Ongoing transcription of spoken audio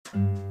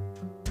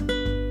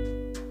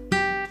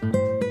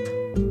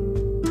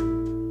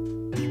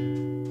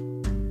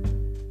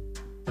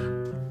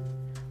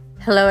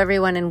Hello,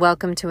 everyone, and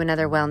welcome to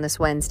another Wellness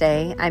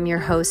Wednesday. I'm your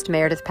host,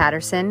 Meredith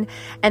Patterson,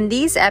 and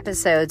these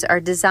episodes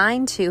are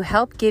designed to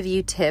help give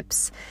you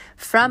tips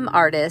from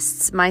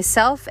artists,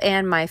 myself,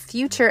 and my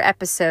future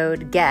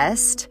episode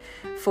guest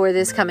for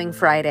this coming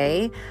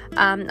Friday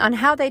on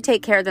how they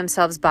take care of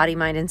themselves, body,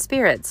 mind, and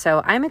spirit.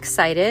 So I'm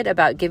excited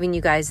about giving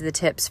you guys the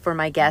tips for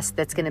my guest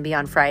that's going to be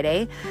on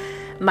Friday.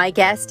 My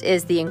guest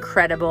is the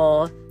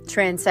incredible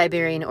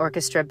Trans-Siberian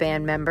Orchestra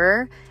band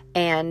member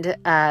and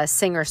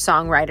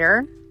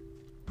singer-songwriter,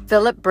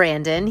 Philip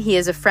Brandon. He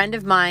is a friend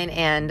of mine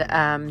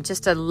and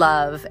just a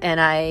love, and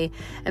I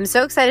am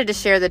so excited to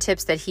share the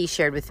tips that he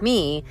shared with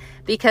me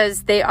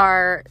because they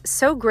are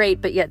so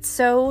great, but yet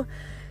so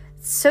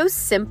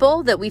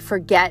simple that we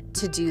forget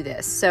to do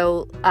this.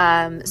 So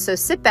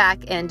sit back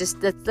and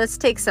just let's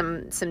take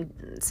some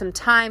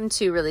time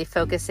to really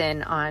focus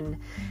in on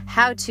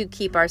how to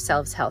keep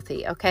ourselves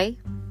healthy. Okay,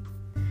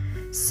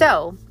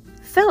 so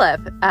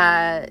Philip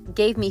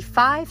gave me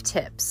 5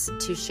 tips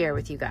to share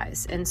with you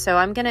guys. And so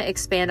I'm going to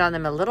expand on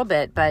them a little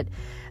bit, but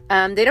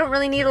they don't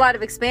really need a lot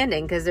of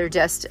expanding because they're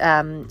just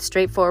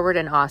straightforward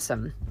and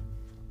awesome.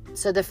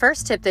 So the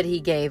first tip that he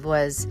gave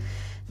was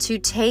to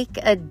take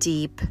a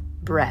deep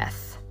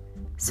breath.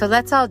 So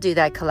let's all do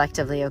that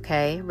collectively,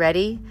 okay?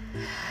 Ready?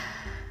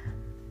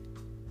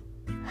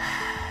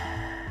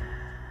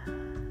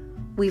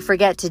 We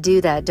forget to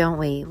do that, don't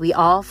we? We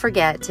all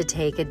forget to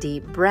take a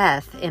deep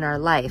breath in our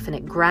life, and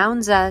it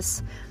grounds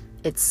us,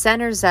 it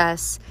centers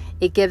us,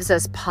 it gives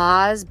us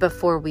pause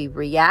before we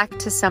react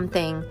to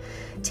something.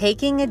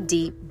 Taking a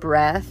deep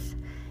breath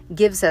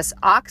gives us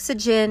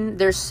oxygen.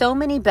 There's so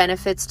many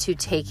benefits to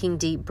taking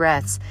deep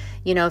breaths.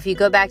 You know, if you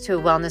go back to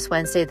a Wellness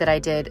Wednesday that I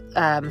did,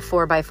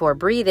 4x4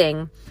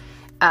 breathing,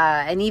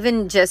 and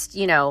even just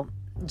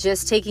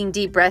taking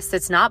deep breaths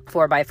that's not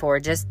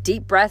 4x4, just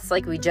deep breaths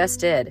like we just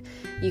did.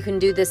 You can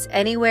do this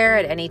anywhere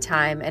at any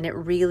time, and it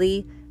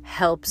really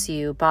helps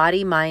you,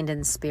 body, mind,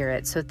 and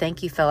spirit. So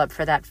thank you, Philip,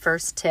 for that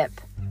first tip.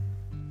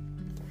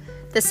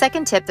 The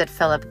second tip that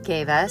Philip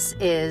gave us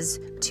is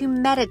to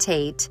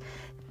meditate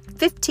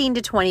 15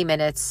 to 20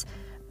 minutes,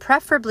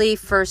 preferably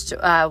first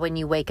when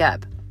you wake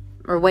up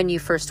or when you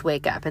first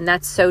wake up. And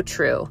that's so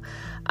true.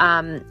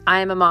 I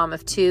am a mom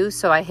of 2,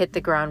 so I hit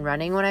the ground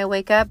running when I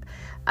wake up.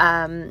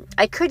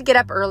 I could get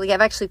up early. I've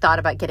actually thought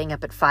about getting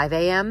up at 5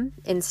 a.m.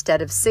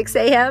 instead of 6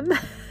 a.m.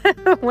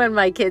 when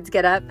my kids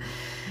get up.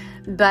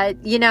 But,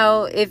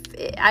 if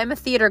I'm a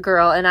theater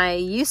girl and I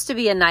used to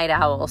be a night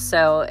owl,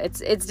 so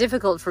it's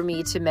difficult for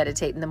me to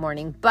meditate in the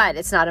morning, but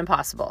it's not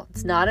impossible.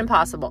 It's not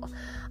impossible.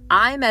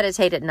 I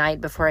meditate at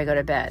night before I go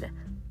to bed.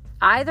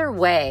 Either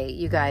way,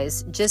 you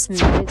guys, just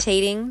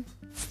meditating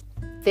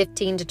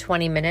 15 to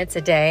 20 minutes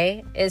a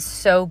day is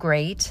so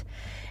great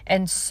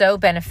and so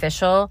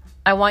beneficial.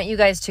 I want you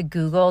guys to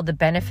Google the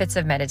benefits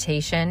of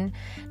meditation,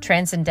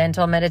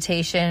 transcendental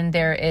meditation.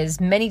 There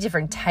is many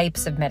different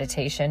types of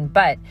meditation,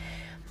 but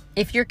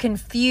if you're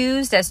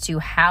confused as to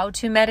how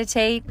to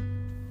meditate,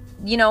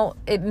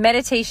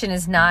 meditation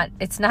is not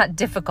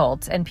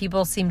difficult, and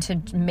people seem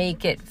to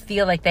make it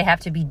feel like they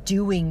have to be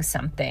doing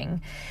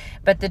something.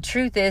 But the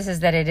truth is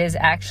that it is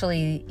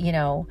actually,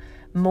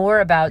 more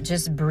about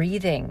just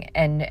breathing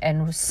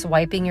and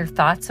swiping your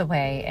thoughts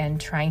away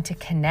and trying to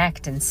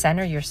connect and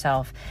center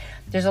yourself.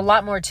 There's a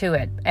lot more to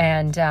it.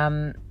 And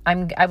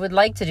I would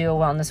like to do a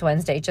Wellness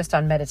Wednesday just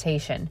on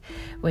meditation,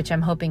 which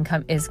I'm hoping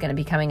is going to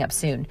be coming up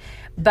soon.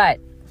 But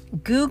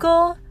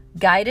Google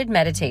guided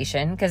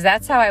meditation, because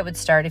that's how I would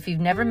start. If you've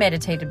never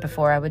meditated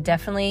before, I would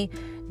definitely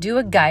do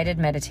a guided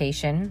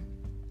meditation.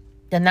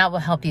 Then that will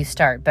help you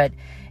start. But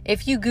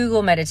if you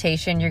Google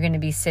meditation, you're going to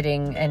be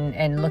sitting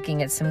and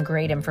looking at some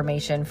great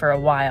information for a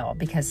while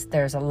because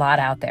there's a lot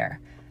out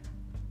there.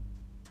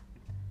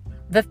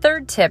 The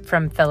third tip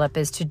from Philip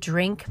is to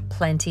drink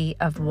plenty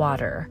of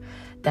water.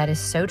 That is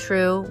so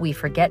true. We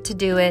forget to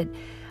do it.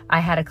 I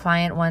had a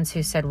client once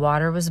who said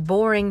water was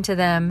boring to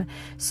them,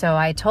 so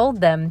I told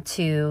them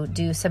to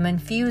do some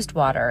infused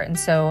water. And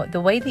so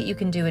the way that you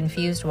can do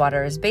infused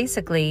water is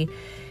basically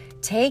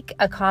take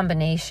a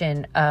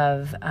combination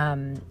of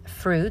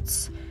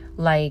fruits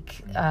like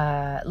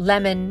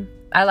lemon.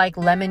 I like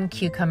lemon,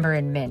 cucumber,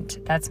 and mint.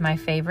 That's my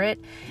favorite.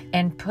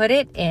 And put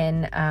it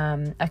in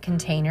a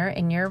container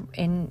in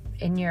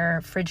your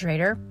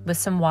refrigerator with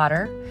some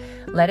water.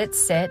 Let it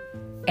sit,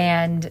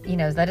 and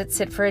let it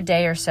sit for a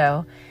day or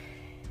so.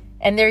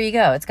 And there you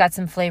go. It's got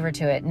some flavor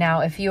to it. Now,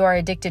 if you are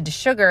addicted to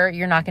sugar,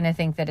 you're not going to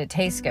think that it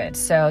tastes good.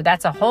 So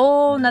that's a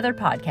whole nother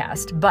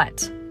podcast.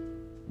 But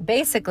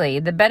basically,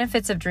 the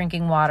benefits of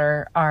drinking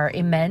water are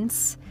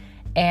immense.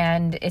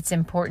 And it's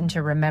important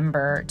to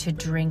remember to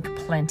drink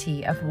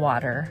plenty of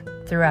water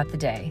throughout the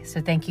day.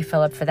 So thank you,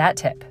 Philip, for that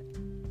tip.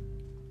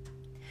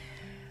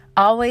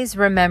 Always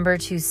remember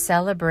to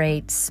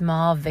celebrate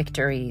small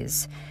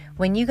victories.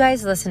 When you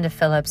guys listen to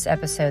Philip's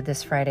episode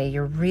this Friday,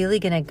 you're really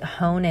going to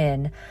hone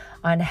in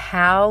on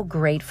how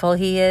grateful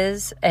he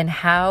is and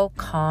how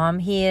calm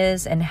he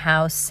is and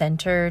how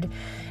centered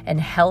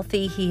and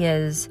healthy he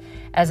is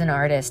as an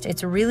artist.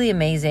 It's really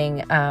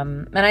amazing.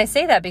 And I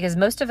say that because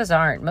most of us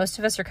aren't. Most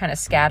of us are kind of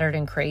scattered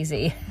and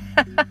crazy.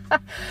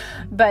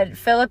 But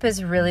Philip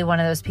is really one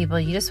of those people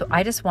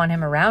I just want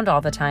him around all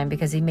the time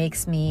because he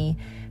makes me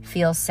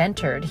feel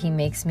centered. He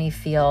makes me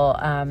feel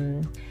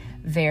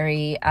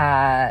very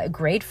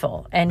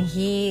grateful. And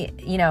he,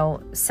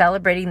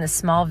 celebrating the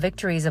small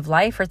victories of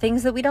life are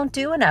things that we don't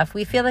do enough.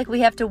 We feel like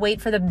we have to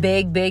wait for the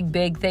big, big,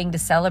 big thing to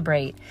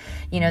celebrate.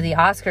 The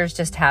Oscars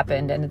just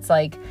happened, and it's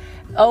like,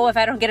 oh, if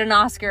I don't get an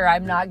Oscar,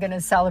 I'm not going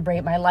to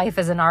celebrate my life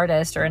as an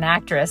artist or an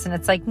actress. And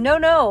it's like,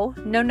 no.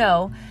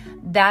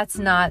 That's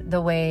not the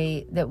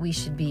way that we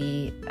should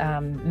be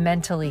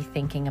mentally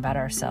thinking about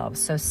ourselves.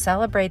 So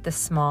celebrate the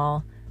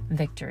small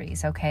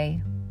victories,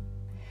 okay?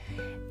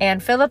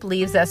 And Philip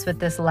leaves us with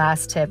this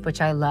last tip,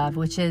 which I love,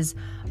 which is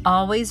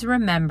always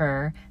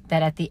remember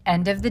that at the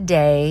end of the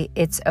day,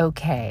 it's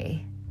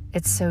okay.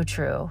 It's so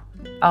true.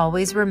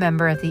 Always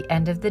remember at the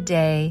end of the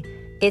day,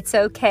 it's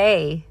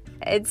okay.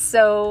 This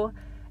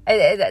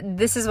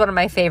is one of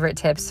my favorite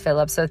tips,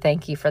 Philip, so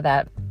thank you for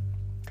that.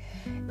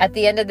 At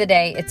the end of the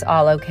day, it's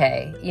all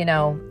okay.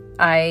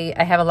 I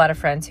have a lot of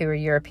friends who are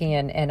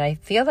European, and I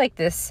feel like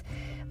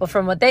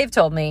from what they've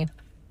told me,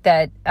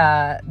 that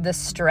the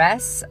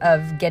stress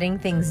of getting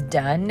things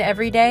done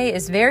every day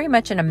is very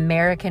much an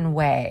American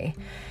way.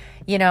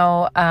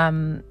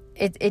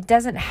 It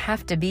doesn't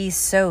have to be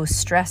so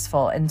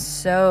stressful and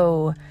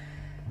so,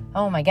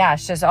 oh my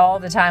gosh, just all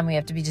the time we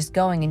have to be just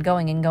going and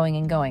going and going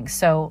and going.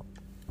 So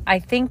I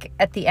think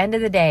at the end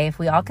of the day, if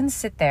we all can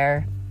sit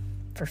there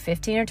for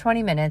 15 or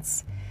 20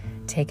 minutes,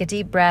 take a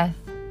deep breath,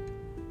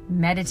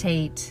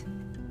 meditate,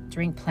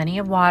 drink plenty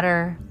of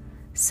water,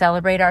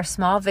 celebrate our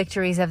small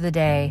victories of the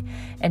day,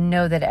 and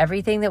know that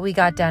everything that we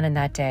got done in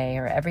that day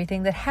or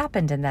everything that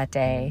happened in that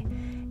day,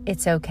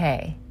 it's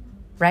okay,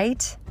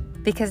 right?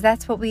 Because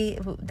that's what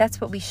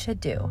we should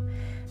do.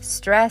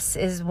 Stress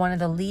is one of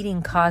the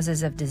leading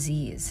causes of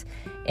disease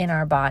in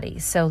our body.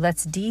 So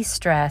let's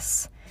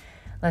de-stress.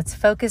 Let's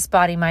focus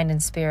body, mind,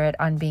 and spirit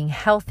on being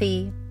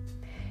healthy.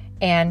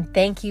 And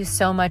thank you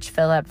so much,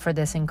 Philip, for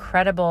this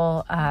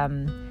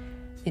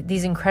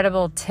these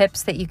incredible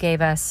tips that you gave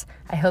us.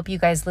 I hope you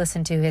guys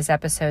listen to his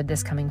episode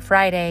this coming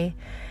Friday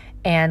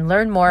and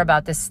learn more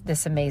about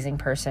this amazing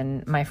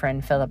person, my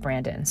friend Philip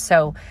Brandon.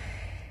 So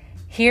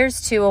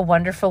here's to a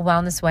wonderful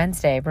Wellness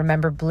Wednesday.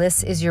 Remember,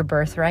 bliss is your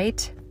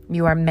birthright.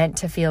 You are meant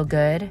to feel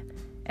good,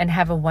 and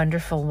have a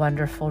wonderful,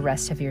 wonderful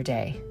rest of your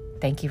day.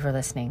 Thank you for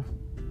listening.